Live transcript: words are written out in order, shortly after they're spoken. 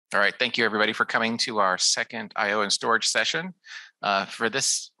All right, thank you everybody for coming to our second I/O and storage session. For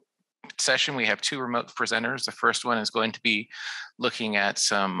this session, we have two remote presenters. The first one is going to be looking at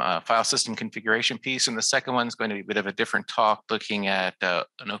some file system configuration piece, and the second one is going to be a bit of a different talk, looking at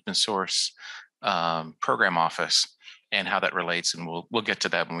an open source program office and how that relates, and we'll get to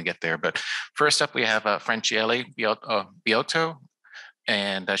that when we get there. But first up, we have Francieli Boito,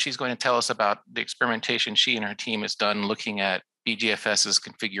 and she's going to tell us about the experimentation she and her team has done looking at BGFS's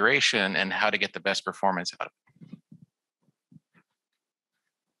configuration and how to get the best performance out of it.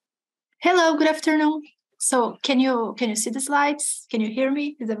 Hello, good afternoon. So can you see the slides? Can you hear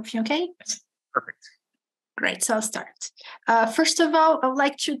me? Is everything okay? Yes. Perfect. Great, so I'll start. First of all, I would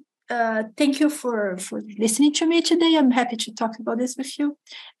like to thank you for listening to me today. I'm happy to talk about this with you.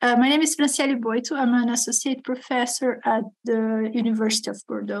 My name is Francieli Boito. I'm an associate professor at the University of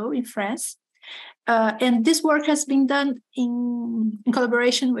Bordeaux in France. And this work has been done in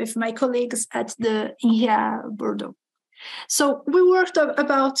collaboration with my colleagues at the INRIA Bordeaux. So we worked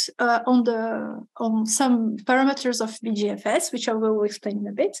about on some parameters of BGFS, which I will explain in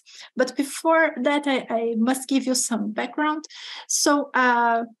a bit. But before that, I must give you some background. So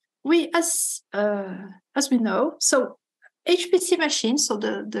we, as we know, so HPC machines, so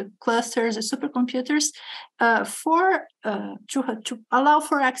the clusters, the supercomputers, to allow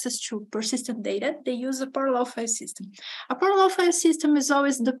for access to persistent data, they use a parallel file system. A parallel file system is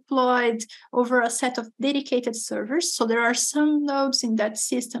always deployed over a set of dedicated servers. So there are some nodes in that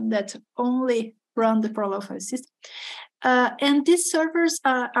system that only run the parallel file system. And these servers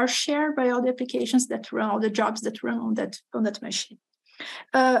are shared by all the applications that run, all the jobs that run on that machine.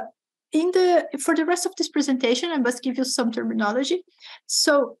 For the rest of this presentation, I must give you some terminology.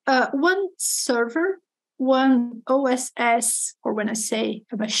 So one server, one OSS, or when I say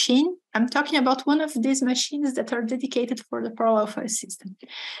a machine, I'm talking about one of these machines that are dedicated for the parallel file system.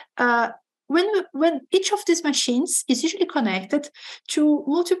 When each of these machines is usually connected to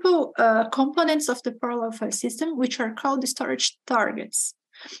multiple components of the parallel file system, which are called the storage targets.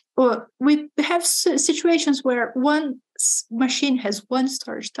 We have situations where one machine has one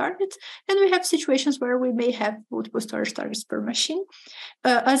storage target, and we have situations where we may have multiple storage targets per machine,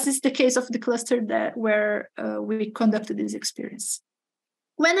 as is the case of the cluster where we conducted this experience.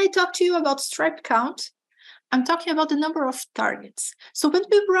 When I talk to you about stripe count, I'm talking about the number of targets. So when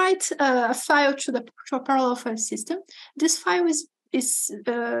we write a file to a parallel file system, this file is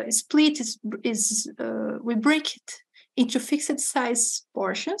split. We break it into fixed size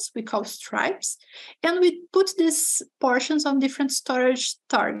portions, we call stripes, and we put these portions on different storage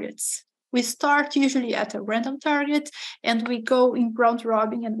targets. We start usually at a random target, and we go in round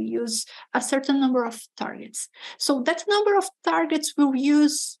robin, and we use a certain number of targets. So that number of targets we'll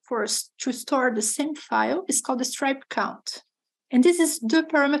use to store the same file is called the stripe count. And this is the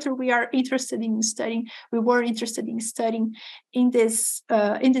parameter we are interested in studying. We were interested in studying in this.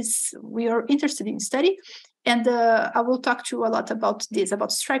 We are interested in study. And I will talk to you a lot about this,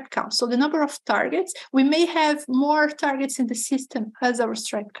 about stripe count. So the number of targets, we may have more targets in the system as our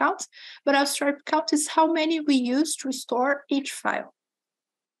stripe count, but our stripe count is how many we use to store each file.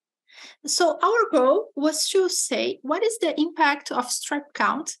 So our goal was to say, what is the impact of stripe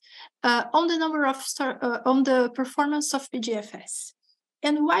count on the number of on the performance of BGFS?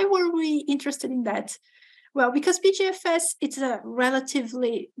 And why were we interested in that? Well, because BGFS, it's a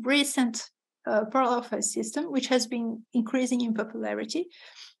relatively recent parallel file system, which has been increasing in popularity.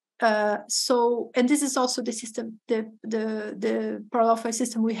 And this is also the system, the parallel file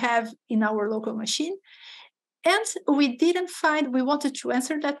system we have in our local machine. And we wanted to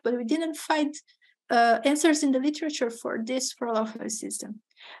answer that, but we didn't find answers in the literature for this parallel file system.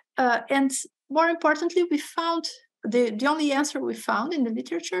 And more importantly, we found the only answer we found in the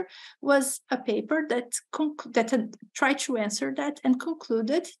literature was a paper that tried to answer that and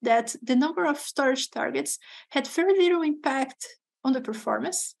concluded that the number of storage targets had very little impact on the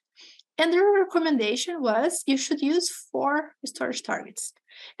performance. And their recommendation was you should use 4 storage targets.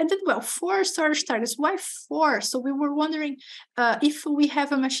 And then, well, 4 storage targets, why 4? So we were wondering if we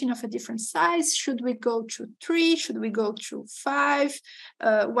have a machine of a different size, should we go to 3? Should we go to 5?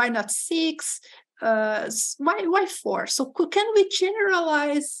 Why not 6? Why 4? So can we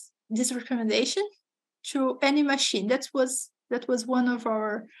generalize this recommendation to any machine? That was one of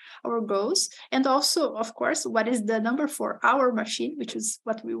our goals. And also, of course, what is the number for our machine, which is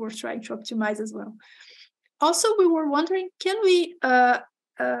what we were trying to optimize as well. Also, we were wondering, can we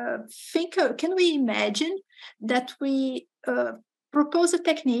imagine that we propose a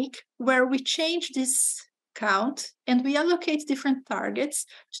technique where we change this count and we allocate different targets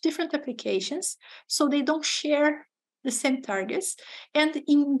to different applications so they don't share the same targets. And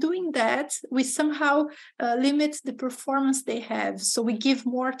in doing that, we somehow limit the performance they have. So we give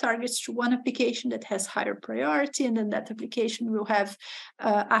more targets to one application that has higher priority, and then that application will have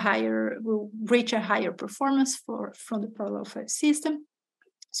will reach a higher performance from the parallel file system.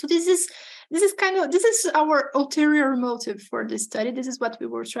 So this is our ulterior motive for this study. This is what we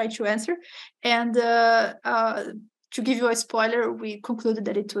were trying to answer. And to give you a spoiler, we concluded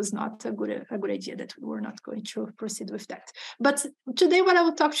that it was not a good idea, that we were not going to proceed with that. But today, what I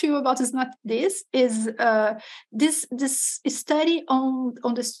will talk to you about is not this, is this study on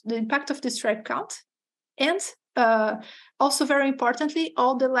the impact of the stripe count, and also very importantly,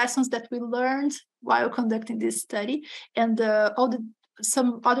 all the lessons that we learned while conducting this study, and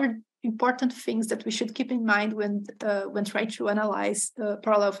some other important things that we should keep in mind when trying to analyze the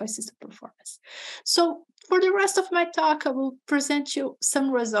parallel file system performance. So for the rest of my talk, I will present you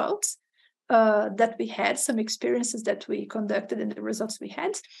some results that we had, some experiences that we conducted and the results we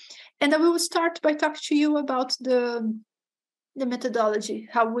had. And I will start by talking to you about the methodology,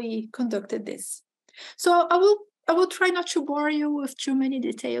 how we conducted this. So I will try not to bore you with too many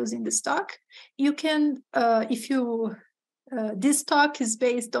details in this talk. You can, this talk is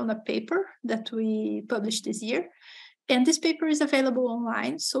based on a paper that we published this year, and this paper is available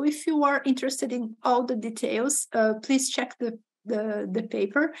online. So if you are interested in all the details, please check the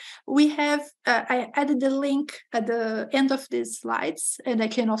paper. We have, I added the link at the end of these slides, and I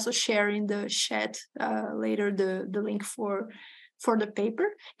can also share in the chat later the link for the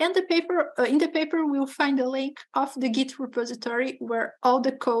paper. And the paper, in the paper, we'll find a link of the Git repository where all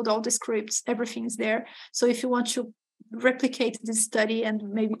the code, all the scripts, everything is there. So if you want to replicate this study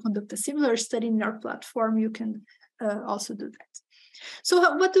and maybe conduct a similar study in our platform, you can also do that. So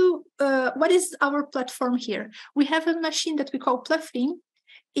what is our platform here? We have a machine that we call Plafin.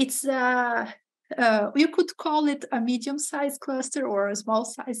 It's you could call it a medium-sized cluster or a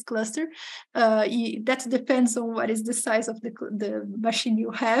small-sized cluster. That depends on what is the size of the machine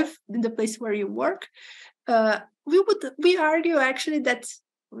you have in the place where you work. We argue actually that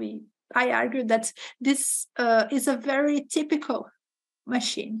I argue that this is a very typical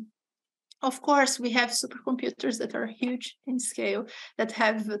machine. Of course, we have supercomputers that are huge in scale, that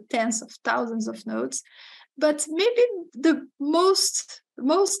have tens of thousands of nodes, but maybe the most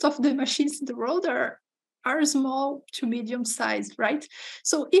of the machines in the world are small to medium sized, right?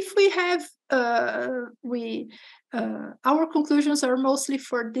 So if we have our conclusions are mostly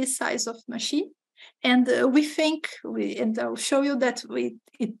for this size of machine, and we think and I'll show you that we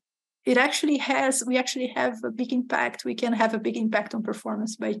actually have a big impact. We can have a big impact on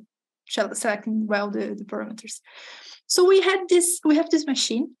performance by selecting well the parameters. So we have this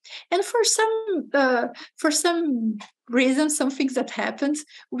machine, and for some reason, some things that happened,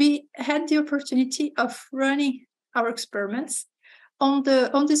 we had the opportunity of running our experiments on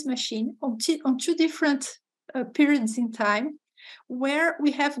this machine on two different periods in time, where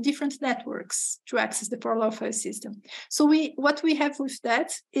we have different networks to access the parallel file system. So what we have with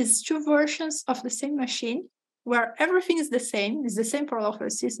that is two versions of the same machine, where everything is the same parallel file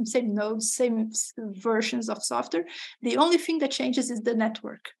system, same nodes, same versions of software. The only thing that changes is the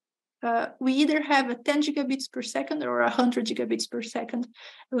network. We either have a 10 gigabits per second or 100 gigabits per second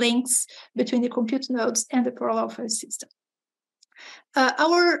links between the compute nodes and the parallel file system.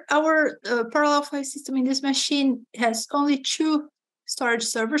 Our parallel file system in this machine has only two storage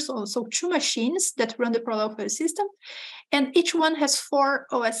servers, so two machines that run the parallel file system, and each one has 4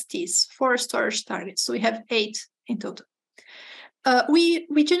 OSTs, 4 storage targets. So we have 8 in total. We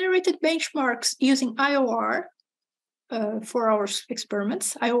generated benchmarks using IOR for our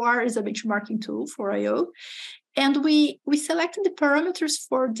experiments. IOR is a benchmarking tool for I/O, and we selected the parameters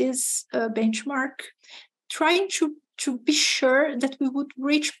for this benchmark, trying to be sure that we would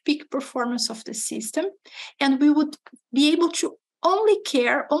reach peak performance of the system, and we would be able to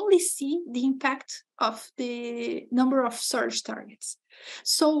only see the impact of the number of storage targets.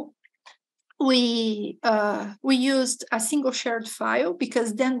 So we used a single shared file,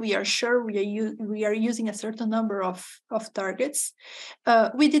 because then we are sure we are using a certain number of targets.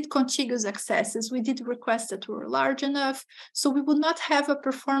 We did contiguous accesses. We did requests that were large enough, so we would not have a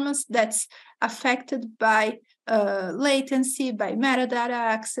performance that's affected by latency, by metadata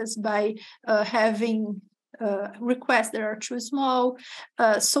access, by having requests that are too small.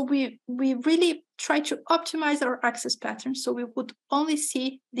 So we really try to optimize our access patterns, so we would only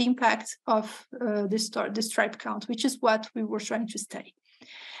see the impact of the stripe count, which is what we were trying to study.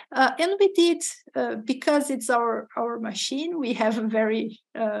 And we did, because it's our machine, we have a very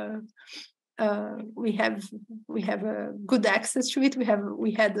we have a good access to it.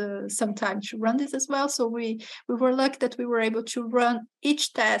 We had some time to run this as well. So we were lucky that we were able to run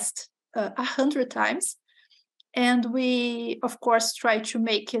each test 100 times. And we, of course, try to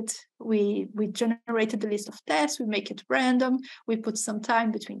make it, we generated the list of tests, we make it random, we put some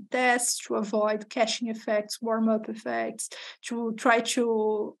time between tests to avoid caching effects, warm-up effects, to try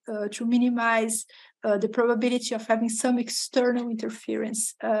to minimize the probability of having some external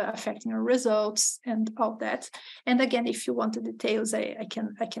interference affecting our results and all that. And again, if you want the details, I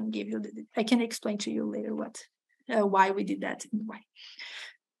can give you, I can explain to you later why we did that and why.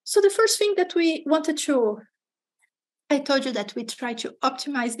 So the first thing that we wanted to, I told you that we try to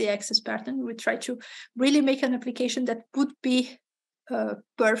optimize the access pattern. We try to really make an application that would be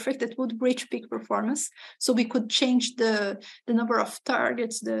perfect, that would reach peak performance. So we could change the number of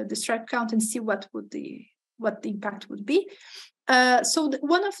targets, the stripe count, and see what the impact would be. So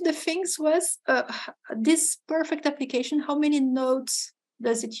one of the things was this perfect application, how many nodes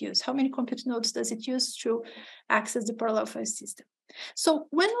does it use? How many compute nodes does it use to access the parallel file system? So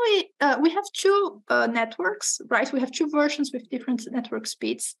when we have two networks, right? We have two versions with different network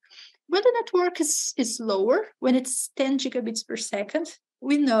speeds. When the network is lower, when it's 10 gigabits per second,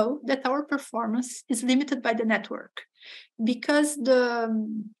 we know that our performance is limited by the network because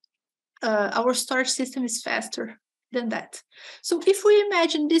our storage system is faster than that. So if we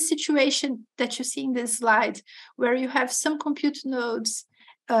imagine this situation that you see in this slide, where you have some compute nodes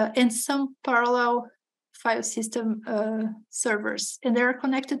and some parallel file system servers, and they are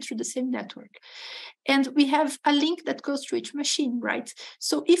connected through the same network. And we have a link that goes to each machine, right?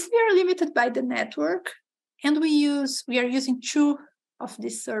 So if we are limited by the network and we are using two of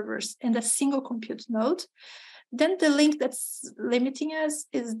these servers and a single compute node, then the link that's limiting us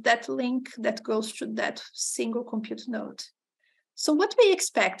is that link that goes to that single compute node. So what we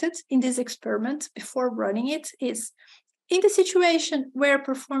expected in this experiment before running it is, in the situation where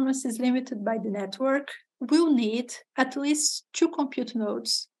performance is limited by the network, we'll need at least two compute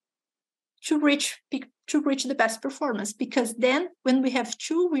nodes to reach the best performance, because then when we have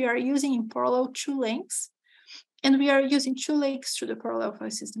two, we are using in parallel two links, and we are using two links to the parallel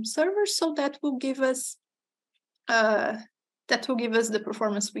file system server, so that will give us the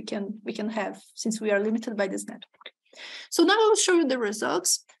performance we can have, since we are limited by this network. So now I'll show you the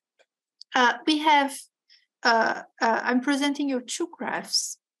results. We have I'm presenting you two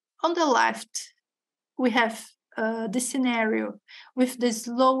graphs. On the left, we have the scenario with this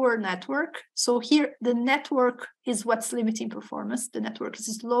lower network. So here, the network is what's limiting performance. The network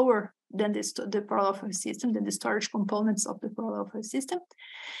is lower than the parallel file system, than the storage components of the parallel file system.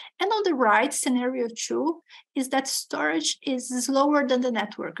 And on the right, scenario 2 is that storage is lower than the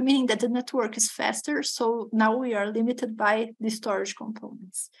network, meaning that the network is faster. So now we are limited by the storage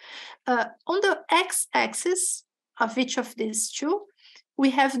components. On the x-axis of each of these two, we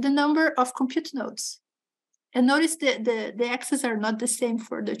have the number of compute nodes. And notice the axes are not the same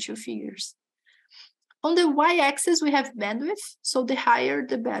for the two figures. On the y-axis, we have bandwidth, so the higher,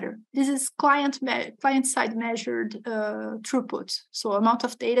 the better. This is client-side measured throughput, so amount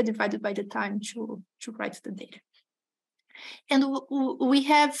of data divided by the time to write the data. And we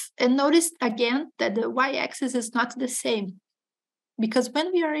have, and notice again that the y-axis is not the same, because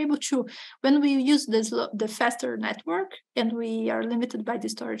when we use the faster network and we are limited by the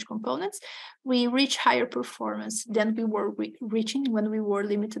storage components, we reach higher performance than we were reaching when we were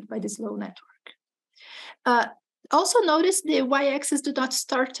limited by this low network. Also notice the y-axis do not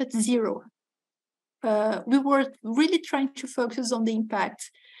start at 0. We were really trying to focus on the impact.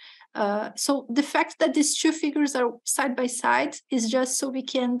 So the fact that these two figures are side by side is just so we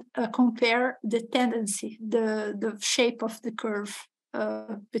can compare the tendency, the shape of the curve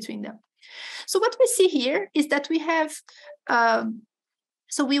between them. So what we see here is that we have,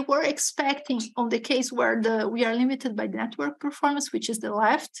 so we were expecting on the case where we are limited by the network performance, which is the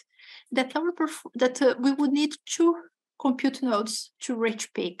left, that we would need two compute nodes to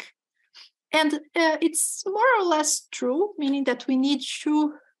reach peak. And it's more or less true, meaning that we need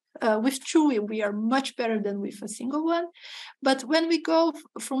two, with two, we are much better than with a single one. But when we go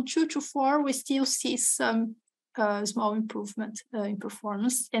from 2 to 4, we still see some small improvement in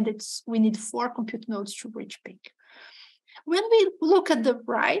performance, and we need 4 compute nodes to reach peak. When we look at the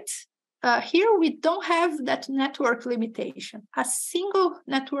right, here we don't have that network limitation. A single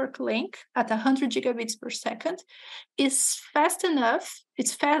network link at 100 gigabits per second is fast enough.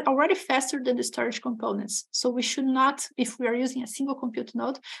 It's already faster than the storage components. So we should not, if we are using a single compute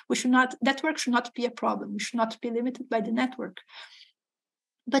node, network should not be a problem. We should not be limited by the network.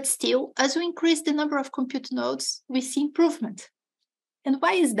 But still, as we increase the number of compute nodes, we see improvement. And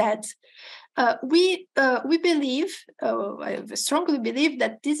why is that? We believe, I strongly believe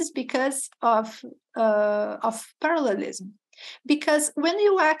that this is because of parallelism. Because when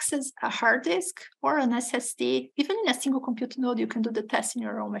you access a hard disk or an SSD, even in a single compute node, you can do the test in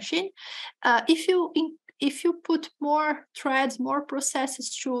your own machine. If you put more threads, more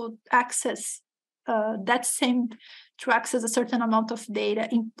processes to access to access a certain amount of data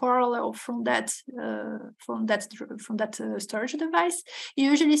in parallel from that storage device,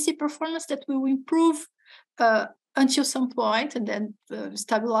 you usually see performance that will improve until some point and then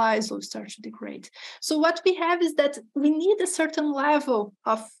stabilize or start to degrade. So what we have is that we need a certain level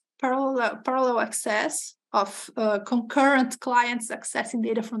of parallel access of concurrent clients accessing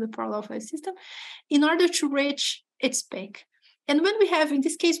data from the parallel file system in order to reach its peak. And when we have, in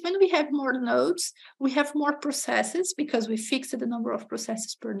this case, when we have more nodes, we have more processes because we fixed the number of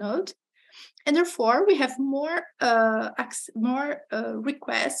processes per node. And therefore, we have more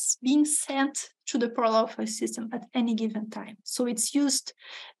requests being sent to the parallel file system at any given time. So it's used,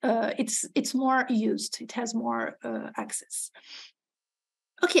 it's more used, it has more access.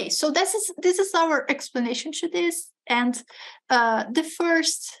 Okay, so this is our explanation to this. And the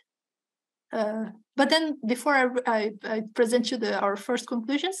first, but then before I present you our first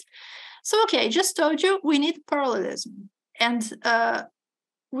conclusions. So, okay, I just told you we need parallelism. And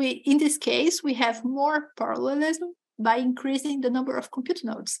in this case, we have more parallelism by increasing the number of compute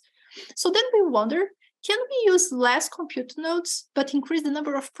nodes. So then we wonder, can we use less compute nodes, but increase the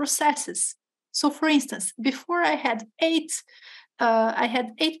number of processes? So for instance, before I had eight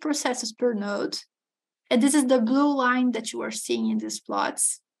processes per node. And this is the blue line that you are seeing in these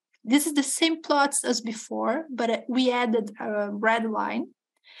plots. This is the same plots as before, but we added a red line.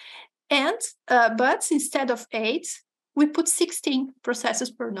 And but instead of 8, we put 16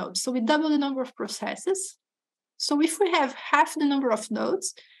 processes per node. So we double the number of processes. So if we have half the number of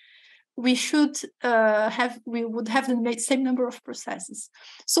nodes, we would have the same number of processes.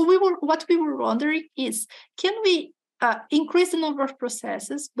 So what we were wondering is, can we increase the number of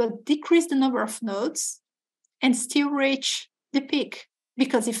processes but decrease the number of nodes and still reach the peak?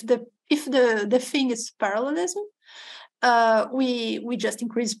 Because if the thing is parallelism, we just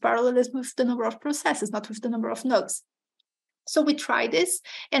increase parallelism with the number of processes, not with the number of nodes. So we try this,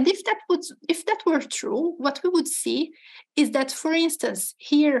 and if that were true, what we would see is that, for instance,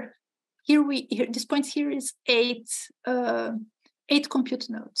 here this point here is 8 compute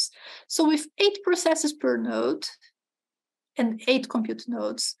nodes. So with 8 processes per node and 8 compute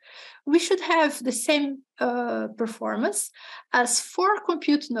nodes, we should have the same performance as 4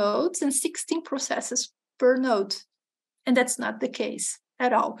 compute nodes and 16 processes per node. And that's not the case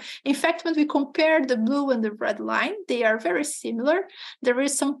at all. In fact, when we compare the blue and the red line, they are very similar. There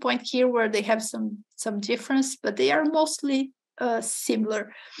is some point here where they have some difference, but they are mostly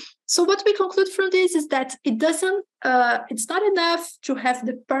similar. So what we conclude from this is that it's not enough to have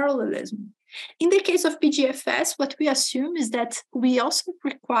the parallelism. In the case of BGFS, what we assume is that we also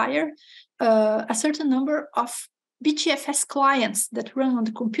require a certain number of BGFS clients that run on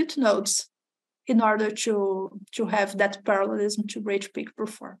the compute nodes in order to have that parallelism to reach peak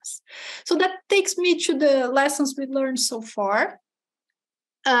performance. So that takes me to the lessons we learned so far.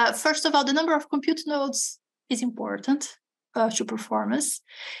 First of all, the number of compute nodes is important to performance.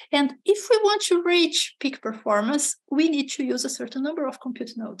 And if we want to reach peak performance, we need to use a certain number of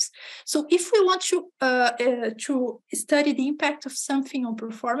compute nodes. So if we want to study the impact of something on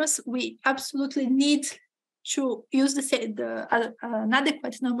performance, we absolutely need to use an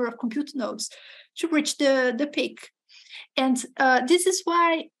adequate number of compute nodes to reach the peak. And this is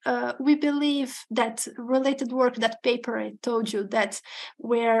why we believe that related work, that paper I told you, that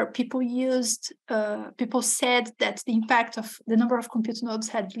where people said that the impact of the number of compute nodes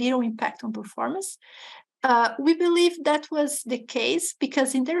had little impact on performance. We believe that was the case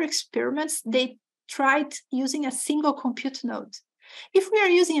because in their experiments, they tried using a single compute node. If we are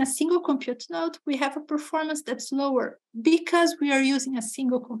using a single compute node, we have a performance that's lower because we are using a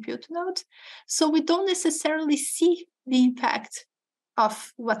single compute node. So we don't necessarily see the impact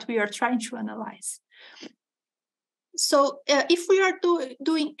of what we are trying to analyze. So if we are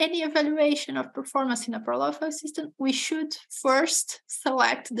doing any evaluation of performance in a parallel file system, we should first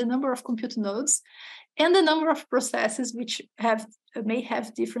select the number of compute nodes and the number of processes which may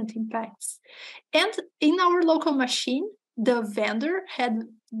have different impacts. And in our local machine, the vendor had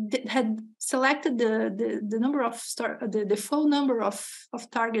selected the number of the default number of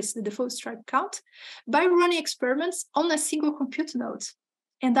targets, the default strike count, by running experiments on a single compute node.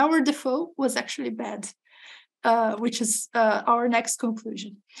 And our default was actually bad. which is our next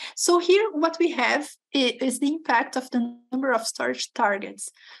conclusion. So here what we have is the impact of the number of storage targets.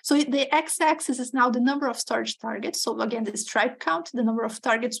 So the x-axis is now the number of storage targets. So again, the stripe count, the number of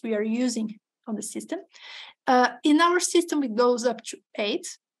targets we are using on the system. In our system, it goes up to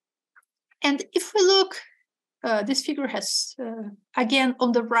 8. And if we look, this figure has, again,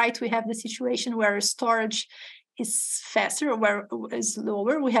 on the right, we have the situation where storage is faster or where is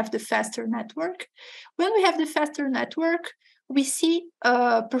lower. We have the faster network. When we have the faster network, we see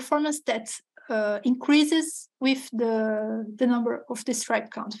performance that increases with the number of the stripe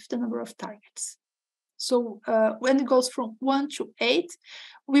count, with the number of targets. So when it goes from 1 to 8,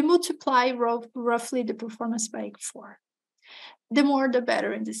 we multiply roughly the performance by 4. The more, the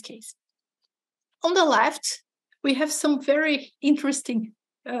better in this case. On the left, we have some very interesting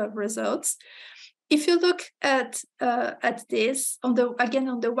results. If you look at this, on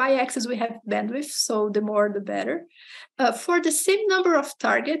the y-axis, we have bandwidth, so the more, the better. For the same number of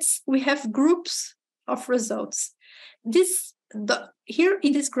targets, we have groups of results. Here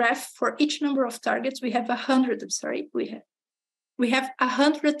in this graph, for each number of targets, we have 100. We have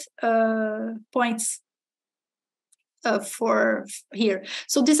 100 points for here.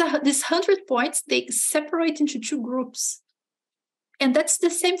 So these 100 points, they separate into 2 groups, and that's the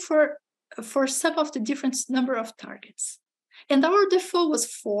same for some of the different number of targets. And our default was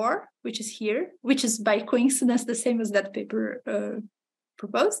 4, which is here, which is by coincidence the same as that paper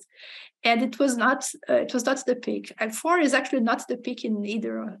proposed. And it was not the peak. And 4 is actually not the peak in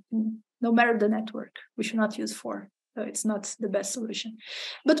either, no matter the network. We should not use 4. It's not the best solution.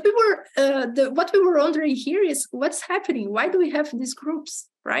 But what we were wondering here is what's happening? Why do we have these groups,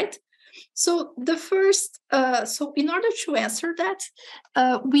 right? So so in order to answer that,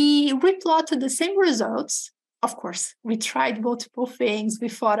 we replotted the same results. Of course, we tried multiple things. We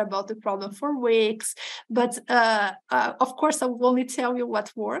thought about the problem for weeks, but of course, I will only tell you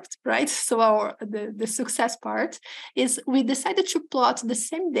what worked, right? So the success part is we decided to plot the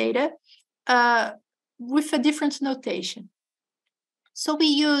same data with a different notation. So we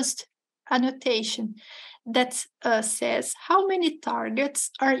used a notation that says how many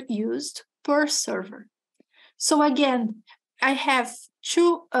targets are used per server. So again, I have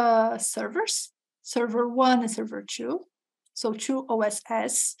 2 servers, server 1 and server 2, so 2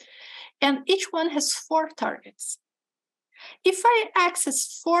 OSS, and each one has 4 targets. If I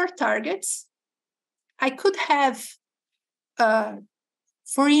access 4 targets, I could have,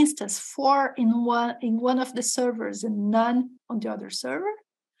 for instance, 4 in one of the servers and none on the other server.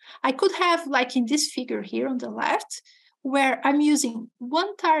 I could have, like in this figure here on the left, where I'm using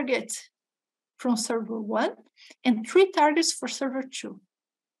 1 target from server 1 and 3 targets for server 2.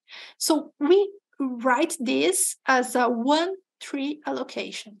 So we write this as a 1-3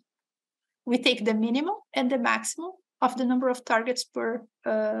 allocation. We take the minimum and the maximum of the number of targets per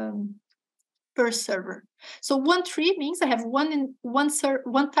server. So 1-3 means I have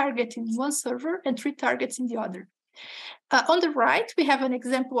one target in one server and 3 targets in the other. On the right, we have an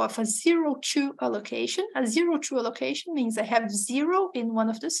example of a 0-2 allocation. A 0-2 allocation means I have 0 in one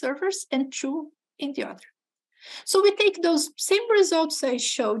of the servers and 2 in the other. So we take those same results I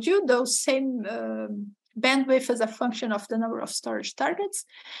showed you, those same bandwidth as a function of the number of storage targets,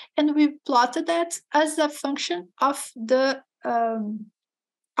 and we plotted that as a function of the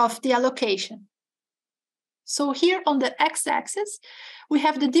allocation. So here on the x-axis, we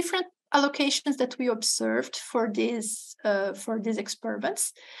have the different allocations that we observed for these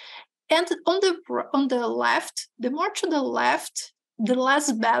experiments, and on the left, the more to the left, the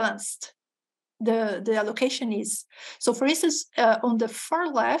less balanced the allocation is. So for instance, on the far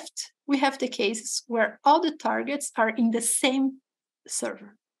left, we have the cases where all the targets are in the same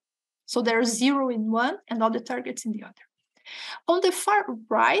server. So there are 0 in one and all the targets in the other. On the far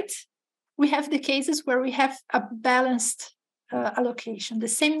right, we have the cases where we have a balanced allocation, the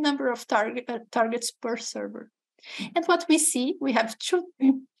same number of targets per server. And what we see, we have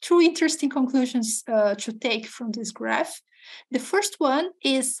two interesting conclusions to take from this graph. The first one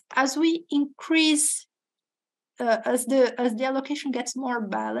is as we increase, as the allocation gets more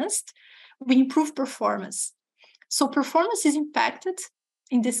balanced, we improve performance. So performance is impacted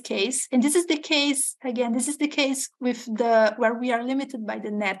in this case, and this is the case, again, this is the case with where we are limited by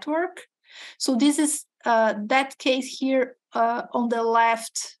the network. So this is that case here on the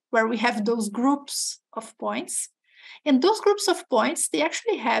left, where we have those groups of points. And those groups of points, they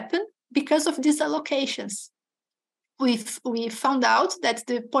actually happen because of these allocations. We found out that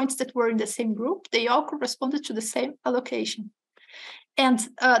the points that were in the same group, they all corresponded to the same allocation. And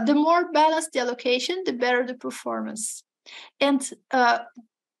the more balanced the allocation, the better the performance. And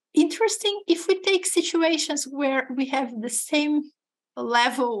interesting if we take situations where we have the same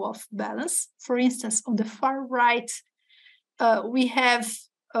level of balance. For instance, on the far right, we have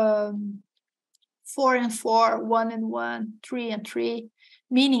 4 and 4, 1 and 1, 3 and 3,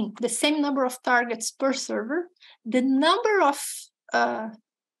 meaning the same number of targets per server. The number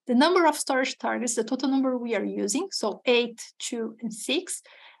of storage targets, the total number we are using, so 8, 2, and 6,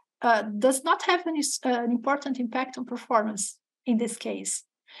 does not have an important impact on performance in this case.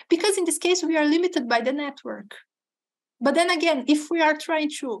 Because in this case, we are limited by the network. But then again, if we are trying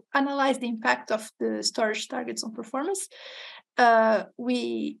to analyze the impact of the storage targets on performance,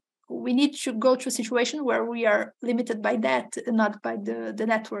 we need to go to a situation where we are limited by that, not by the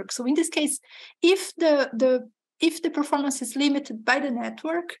network. So in this case, if the performance is limited by the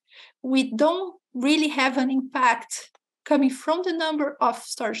network, we don't really have an impact coming from the number of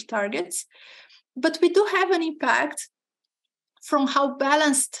storage targets, but we do have an impact from how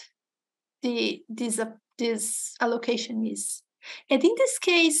balanced this allocation is. And in this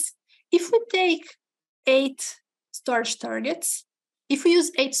case, if we take 8 storage targets, if we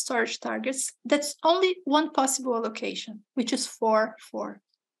use 8 storage targets, that's only one possible allocation, which is 4, 4.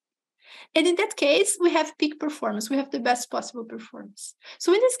 And in that case, we have peak performance. We have the best possible performance.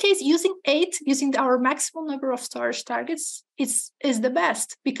 So in this case, using 8, using our maximum number of storage targets, is the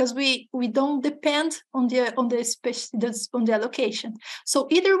best because we don't depend on the allocation. So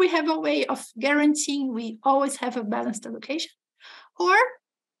either we have a way of guaranteeing we always have a balanced allocation, or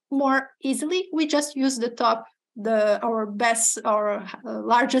more easily, we just use our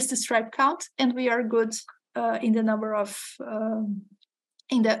largest stripe count, and we are good in the number of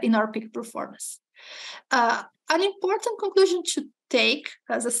in our peak performance. An important conclusion to take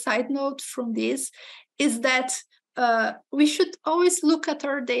as a side note from this is that we should always look at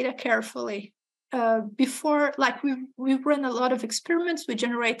our data carefully. Before, like we ran a lot of experiments, we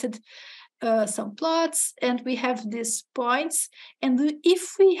generated some plots, and we have these points. And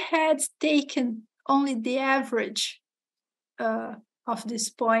if we had taken only the average of these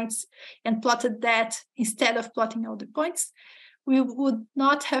points and plotted that instead of plotting all the points, we would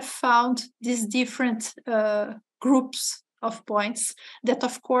not have found these different groups of points that,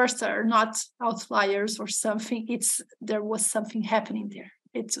 of course, are not outliers or something. There was something happening there.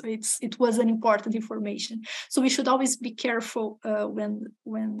 It was an important information. So we should always be careful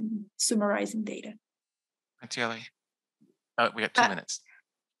when summarizing data. Francieli, we got 2 minutes.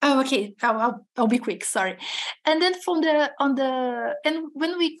 Oh, okay. I'll be quick. Sorry. And then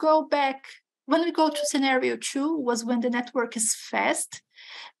when we go back. When we go to scenario 2 was when the network is fast.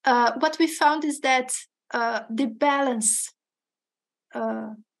 What we found is that the balance,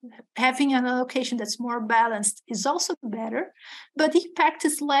 having an allocation that's more balanced is also better, but the impact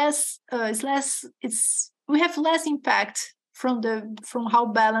is less. We have less impact from how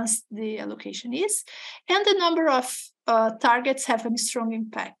balanced the allocation is, and the number of targets have a strong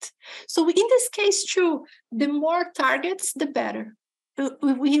impact. So in this case too, the more targets, the better.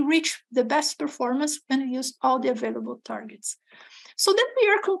 We reach the best performance when we use all the available targets. So then we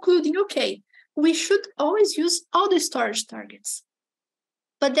are concluding, okay, we should always use all the storage targets.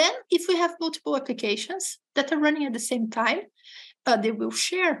 But then if we have multiple applications that are running at the same time, they will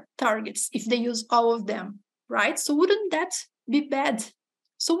share targets if they use all of them, right? So wouldn't that be bad?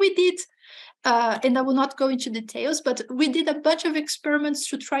 So we did, and I will not go into details, but we did a bunch of experiments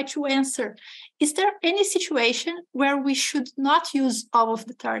to try to answer, is there any situation where we should not use all of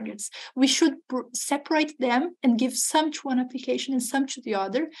the targets? We should separate them and give some to one application and some to the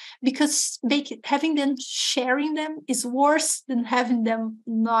other, because having them sharing them is worse than having them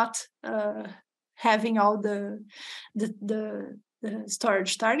not having all the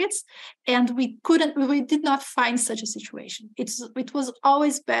storage targets. And we did not find such a situation. It was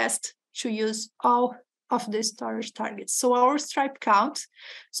always best to use all of the storage targets. So our stripe count,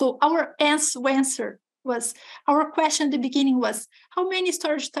 so our answer was, our question at the beginning was, how many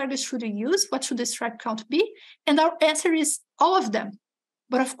storage targets should we use? What should the stripe count be? And our answer is all of them.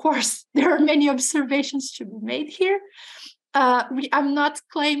 But of course, there are many observations to be made here. I'm not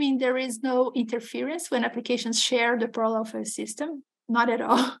claiming there is no interference when applications share the parallel file system. Not at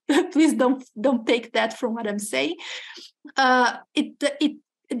all. Please don't take that from what I'm saying.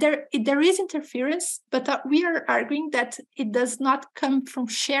 There is interference, but we are arguing that it does not come from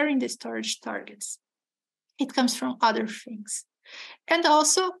sharing the storage targets. It comes from other things. And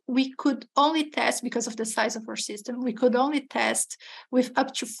also, we could only test, because of the size of our system, we could only test with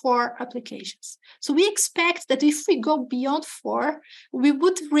up to 4 applications. So we expect that if we go beyond 4, we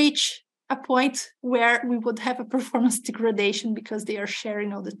would reach a point where we would have a performance degradation because they are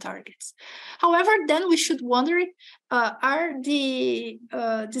sharing all the targets. However, then we should wonder, are these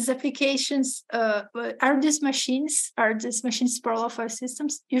applications, are these machines parallel file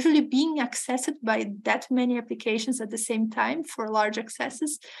systems usually being accessed by that many applications at the same time for large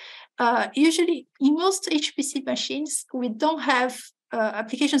accesses? Usually, in most HPC machines, we don't have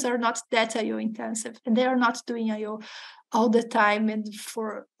applications are not that I/O intensive, and they are not doing I/O all the time and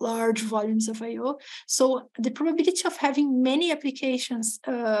for large volumes of I/O. So the probability of having many applications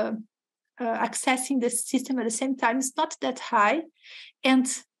accessing the system at the same time is not that high. And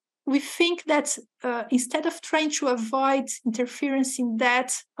we think that instead of trying to avoid interference in that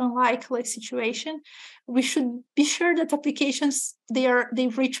unlikely situation, we should be sure that applications, they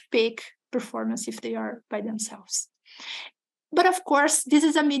reach peak performance if they are by themselves. But of course, this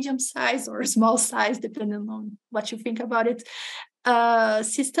is a medium size or small size, depending on what you think about it,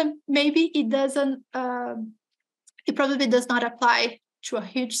 system. Maybe it doesn't, it probably does not apply to a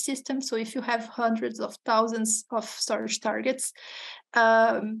huge system. So if you have hundreds of thousands of storage targets,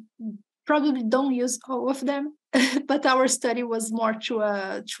 probably don't use all of them. But our study was more to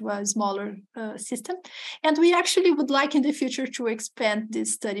a smaller system, and we actually would like in the future to expand this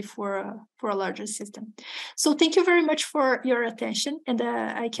study for a larger system. So thank you very much for your attention, and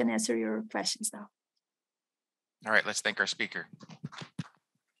I can answer your questions now. All right, let's thank our speaker.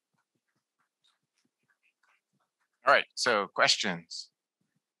 All right, so questions.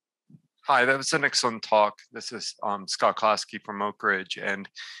 Hi, that was an excellent talk. This is Scott Klasky from Oak Ridge. And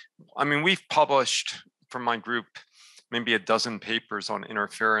I mean, we've published from my group maybe a dozen papers on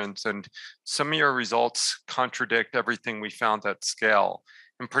interference, and some of your results contradict everything we found at scale.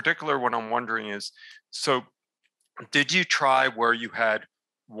 In particular, what I'm wondering is, so did you try where you had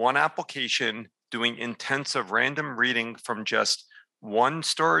one application doing intensive random reading from just one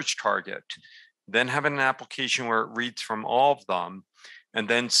storage target, then having an application where it reads from all of them, and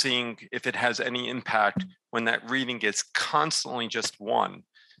then seeing if it has any impact when that reading is constantly just one?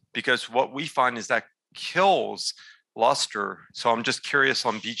 Because what we find is that kills luster. So I'm just curious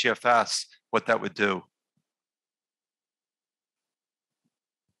on BGFS, what that would do.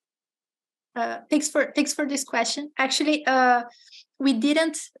 Thanks for this question. Actually, we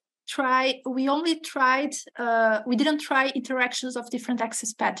didn't try. We only tried. We didn't try interactions of different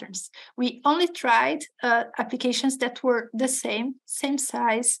access patterns. We only tried applications that were the same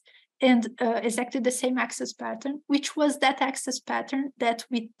size, and exactly the same access pattern, which was that access pattern that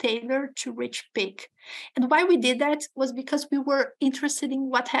we tailored to reach peak. And why we did that was because we were interested in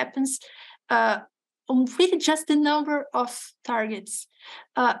what happens on really just the number of targets.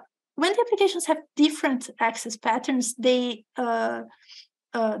 When the applications have different access patterns, they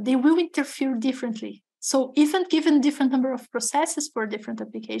will interfere differently. So even given different number of processes for different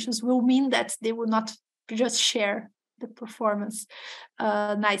applications will mean that they will not just share the performance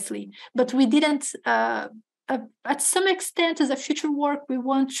nicely. But we didn't, at some extent, as a future work, we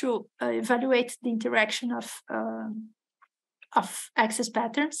want to evaluate the interaction of access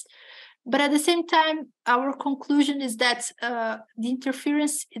patterns. But at the same time, our conclusion is that the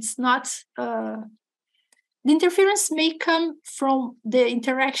interference, it's not, the interference may come from the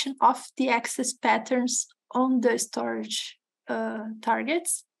interaction of the access patterns on the storage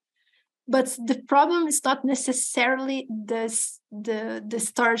targets. But the problem is not necessarily the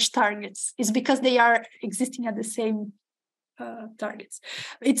storage targets. It's because they are existing at the same targets.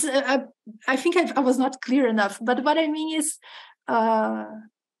 It's I think I was not clear enough. But what I mean is,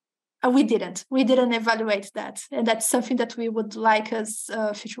 we didn't evaluate that, and that's something that we would like as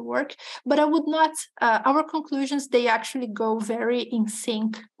future work. But I would not. Our conclusions, they actually go very in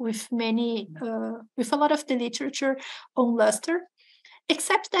sync with many with a lot of the literature on luster.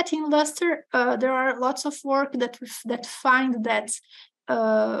 Except that in luster, there are lots of work that find that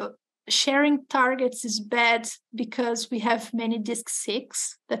sharing targets is bad because we have many disk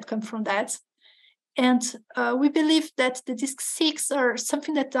 6 that come from that. And we believe that the disk 6 are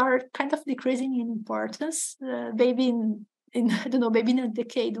something that are kind of decreasing in importance. Maybe in I don't know, maybe in a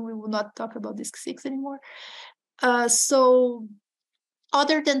decade we will not talk about disk 6 anymore. So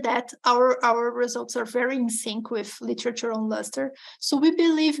other than that, our results are very in sync with literature on luster. So we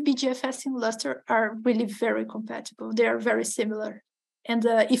believe BGFS and luster are really very compatible. They are very similar. And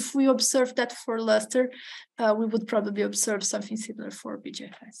if we observe that for luster, we would probably observe something similar for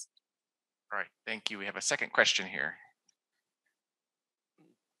BGFS. All right, thank you. We have a second question here.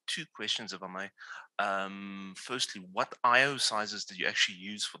 Two questions, if I may. Firstly, what I/O sizes did you actually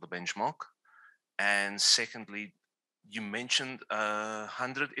use for the benchmark? And secondly, you mentioned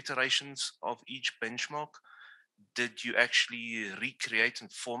 100 iterations of each benchmark. did you actually recreate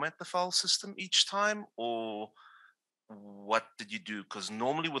and format the file system each time, or what did you do? Because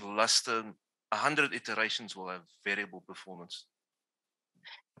normally with Lustre, 100 iterations will have variable performance.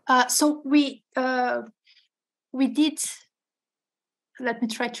 So we did. Let me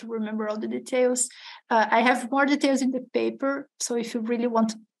try to remember all the details. I have more details in the paper, so if you really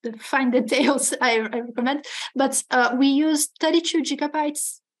want to find details, I recommend. But we use 32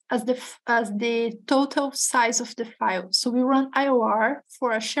 gigabytes as the total size of the file. So we run IOR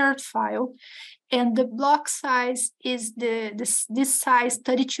for a shared file, and the block size is this size,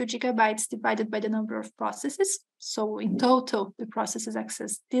 32 gigabytes divided by the number of processes. So in total, the processes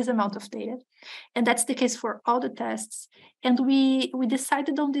access this amount of data. And that's the case for all the tests. And we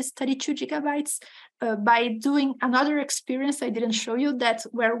decided on this 32 gigabytes by doing another experience I didn't show you, that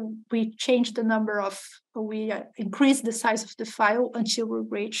where we changed the number of, we increased the size of the file until we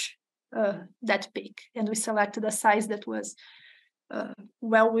reach that peak. And we selected a size that was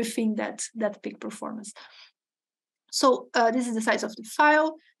well within that peak performance. So this is the size of the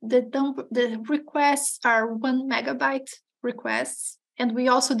file. The requests are 1 megabyte requests. And we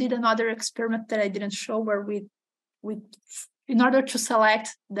also did another experiment that I didn't show, where we in order to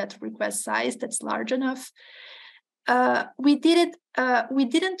select that request size that's large enough, we didn't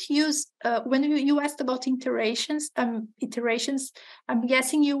use, when you asked about iterations, I'm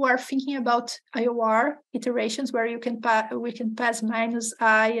guessing you are thinking about IOR iterations, where we can pass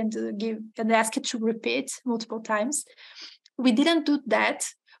 -I and ask it to repeat multiple times. We didn't do that.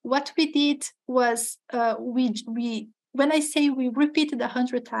 What we did was when I say we repeated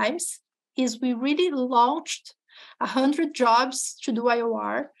 100 times, is we really launched 100 jobs to do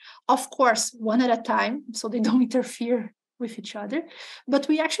IOR, of course, one at a time, so they don't interfere with each other. But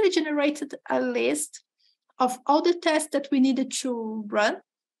we actually generated a list of all the tests that we needed to run.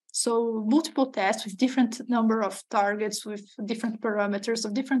 So multiple tests with different number of targets, with different parameters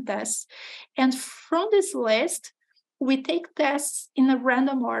of different tests. And from this list, we take tests in a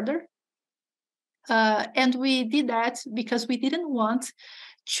random order. And we did that because we didn't want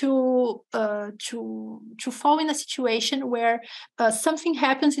to fall in a situation where something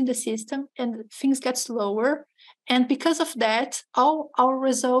happens in the system and things get slower, and because of that, all our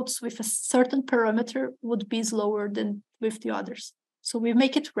results with a certain parameter would be slower than with the others. So we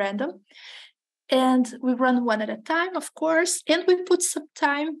make it random, and we run one at a time, of course, and we put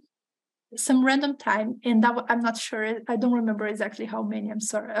some random time, and that, I'm not sure, I don't remember exactly how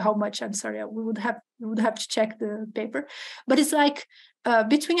much. I'm sorry. We would have to check the paper, but it's like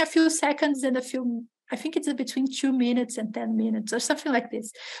between a few seconds and I think it's between 2 minutes and 10 minutes or something like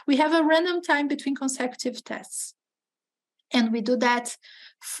this. We have a random time between consecutive tests, and we do that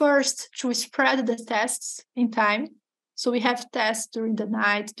first to spread the tests in time. So we have tests during the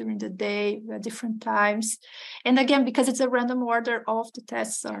night, during the day, at different times, and again, because it's a random order, all of the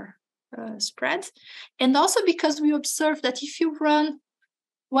tests are spread. And also because we observe that if you run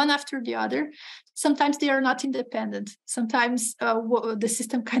one after the other, sometimes they are not independent. Sometimes the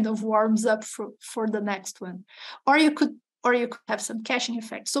system kind of warms up for the next one, or you could have some caching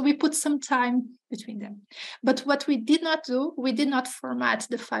effect. So we put some time between them. But what we did not do, we did not format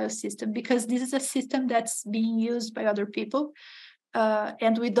the file system, because this is a system that's being used by other people.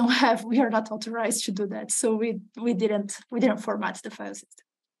 And we are not authorized to do that. So we didn't format the file system.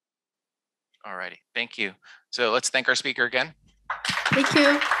 All righty, thank you. So let's thank our speaker again. Thank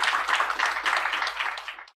you.